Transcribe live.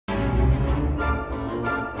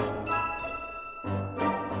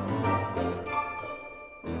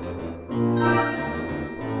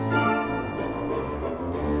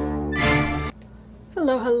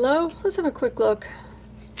Hello, hello. Let's have a quick look.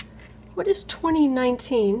 What is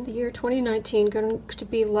 2019, the year 2019, going to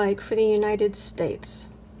be like for the United States?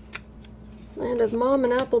 Land of mom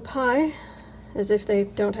and apple pie, as if they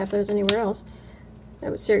don't have those anywhere else.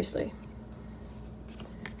 No, but seriously.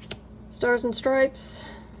 Stars and stripes.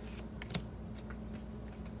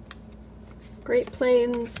 Great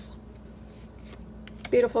plains.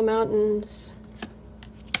 Beautiful mountains.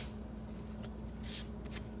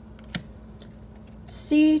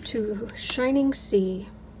 Sea to shining sea.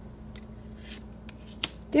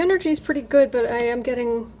 The energy is pretty good, but I am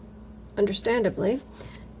getting, understandably,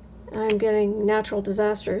 I'm getting natural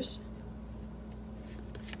disasters.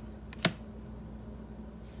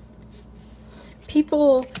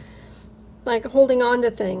 People like holding on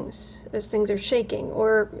to things as things are shaking,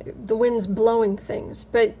 or the wind's blowing things,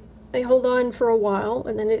 but they hold on for a while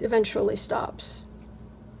and then it eventually stops.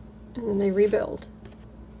 And then they rebuild.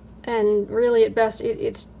 And really, at best,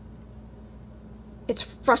 it's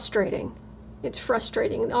frustrating. It's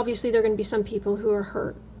frustrating. Obviously, there are going to be some people who are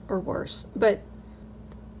hurt or worse, but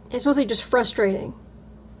it's mostly just frustrating.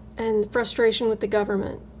 And frustration with the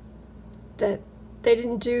government that they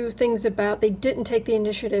didn't do things about, they didn't take the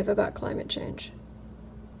initiative about climate change.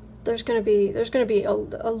 There's going to be a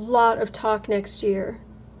lot of talk next year.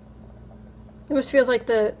 It almost feels like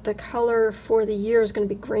the color for the year is going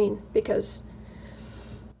to be green, because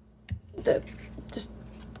just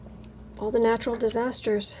all the natural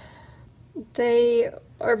disasters. They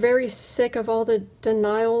are very sick of all the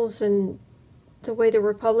denials and the way the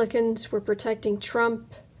Republicans were protecting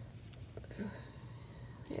Trump.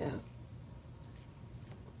 Yeah.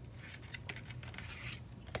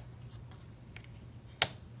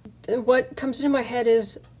 What comes into my head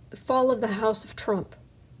is the fall of the House of Trump.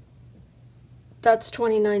 That's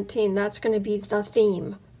 2019. That's going to be the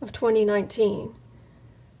theme of 2019.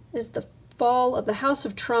 Is the fall of the House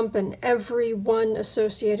of Trump and everyone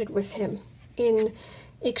associated with him in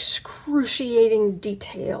excruciating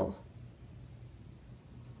detail.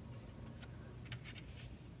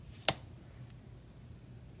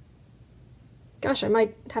 Gosh, I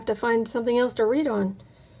might have to find something else to read on.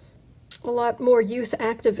 A lot more youth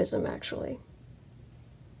activism, actually.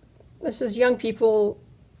 This is young people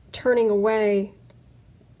turning away,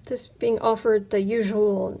 this being offered the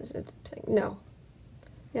usual, and saying no.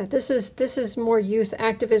 Yeah, this is more youth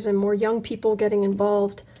activism, more young people getting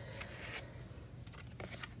involved,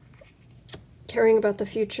 caring about the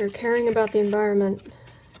future, caring about the environment.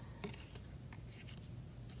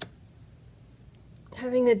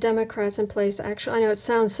 Having the Democrats in place, actually, I know it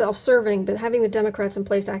sounds self-serving, but having the Democrats in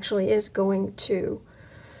place actually is going to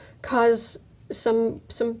cause some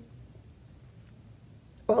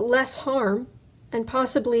well, less harm, and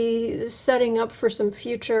possibly setting up for some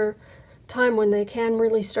future time when they can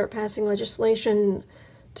really start passing legislation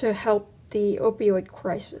to help the opioid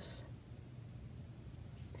crisis.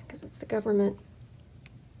 Because it's the government.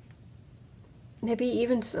 Maybe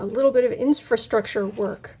even a little bit of infrastructure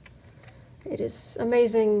work. It is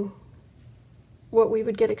amazing what we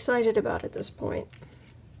would get excited about at this point.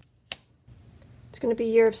 It's going to be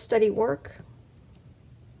a year of steady work.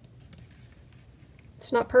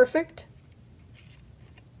 It's not perfect.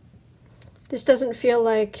 This doesn't feel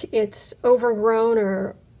like it's overgrown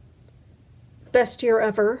or best year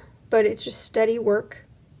ever, but it's just steady work.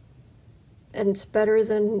 And it's better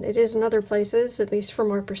than it is in other places, at least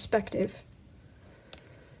from our perspective.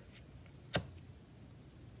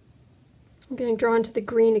 I'm getting drawn to the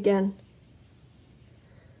green again.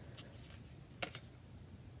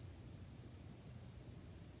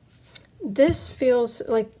 This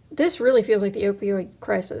really feels like the opioid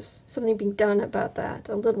crisis. Something being done about that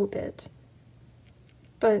a little bit.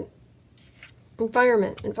 But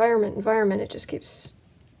environment, it just keeps,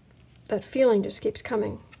 that feeling just keeps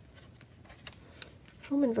coming.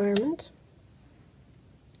 Home environment.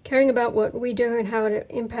 Caring about what we do and how it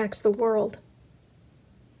impacts the world.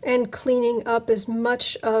 And cleaning up as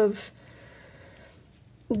much of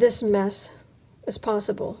this mess as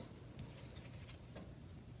possible.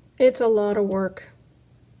 It's a lot of work.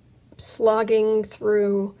 Slogging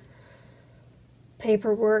through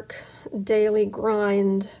paperwork, daily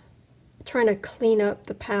grind, trying to clean up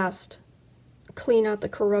the past, clean out the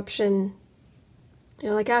corruption. You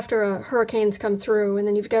know, like after a hurricane's come through and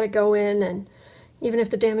then you've got to go in, and even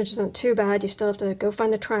if the damage isn't too bad, you still have to go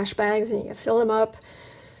find the trash bags and you fill them up.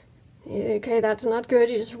 Okay, that's not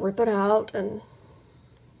good, you just rip it out and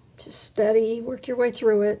just steady, work your way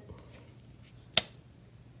through it.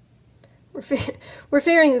 We're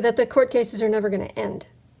fearing that the court cases are never going to end.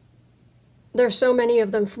 There's so many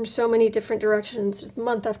of them from so many different directions,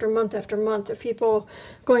 month after month after month, of people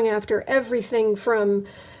going after everything from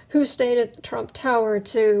who stayed at the Trump Tower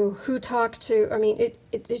to who talked to. I mean,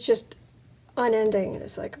 it's just unending. And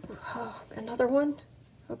it's like, oh, another one?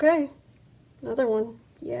 Okay, another one.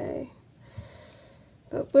 Yay.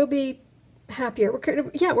 But we'll be happier. We're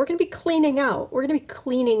gonna be cleaning out. We're gonna be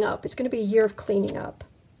cleaning up. It's gonna be a year of cleaning up.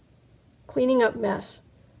 Cleaning up mess.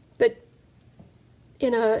 But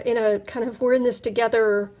in a kind of we're in this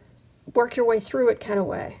together, work your way through it kind of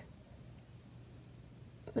way.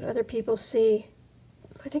 But other people see,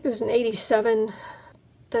 I think it was in '87,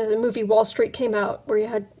 the movie Wall Street came out, where you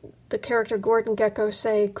had the character Gordon Gekko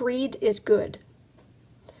say, "Greed is good."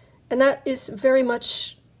 And that is very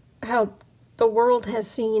much how the world has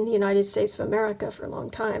seen the United States of America for a long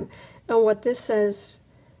time. And what this says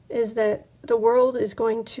is that the world is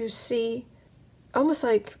going to see almost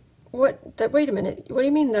like, wait a minute, what do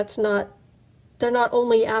you mean that's not, they're not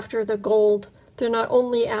only after the gold, they're not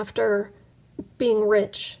only after being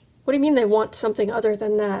rich. What do you mean they want something other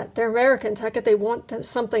than that? They're Americans, how could they want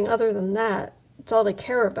something other than that? It's all they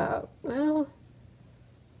care about. Well,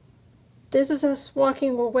 this is us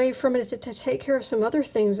walking away from it to take care of some other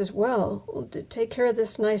things as well, to take care of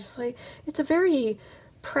this nicely. It's a very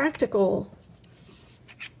practical,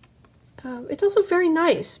 it's also very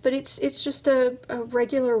nice, but it's just a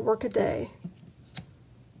regular work-a-day.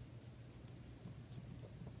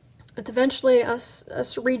 But eventually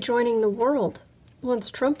us rejoining the world once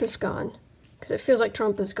Trump is gone, because it feels like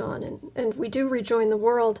Trump is gone, and we do rejoin the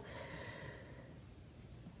world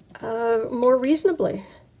more reasonably.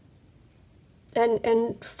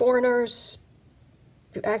 And foreigners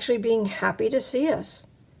actually being happy to see us.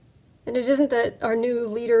 And it isn't that our new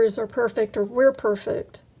leaders are perfect or we're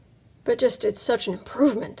perfect, but just it's such an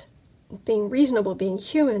improvement. Being reasonable, being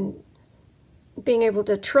human, being able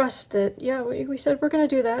to trust that, yeah, we said we're going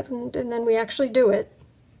to do that, and then we actually do it.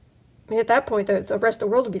 I mean, at that point, the rest of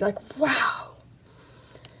the world would be like, wow.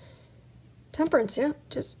 Temperance, yeah,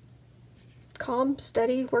 just calm,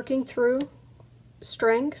 steady, working through,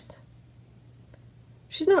 strength.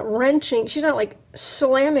 She's not wrenching, she's not like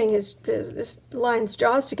slamming this lion's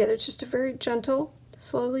jaws together. It's just a very gentle,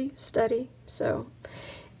 slowly, steady. So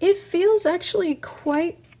it feels actually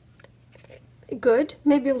quite good,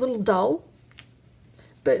 maybe a little dull.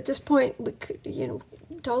 But at this point, we could,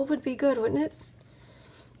 dull would be good, wouldn't it?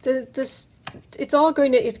 It's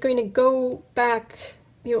going to go back,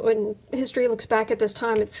 when history looks back at this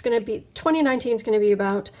time, it's going to be, 2019 is going to be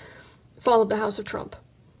about fall of the House of Trump.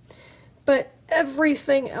 But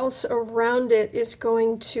everything else around it is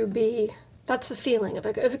going to be, that's the feeling of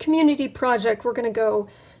a community project. We're going to go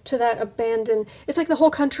to that abandoned, it's like the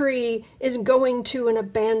whole country is going to an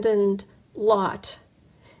abandoned lot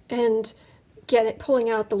and pulling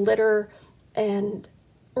out the litter and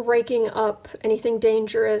raking up anything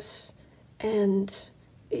dangerous, and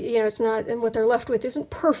it's not, and what they're left with isn't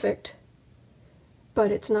perfect, but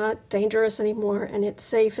it's not dangerous anymore, and it's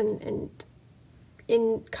safe, and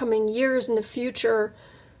in coming years in the future,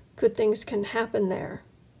 good things can happen there.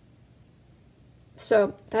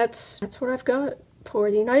 So that's what I've got for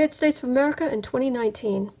the United States of America in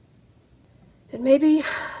 2019. And maybe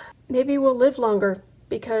we'll live longer,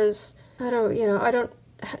 because I don't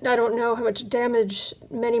know how much damage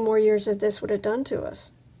many more years of this would have done to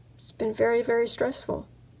us. It's been very, very stressful.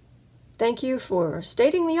 Thank you for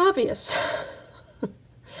stating the obvious.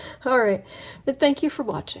 All right, but thank you for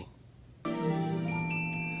watching.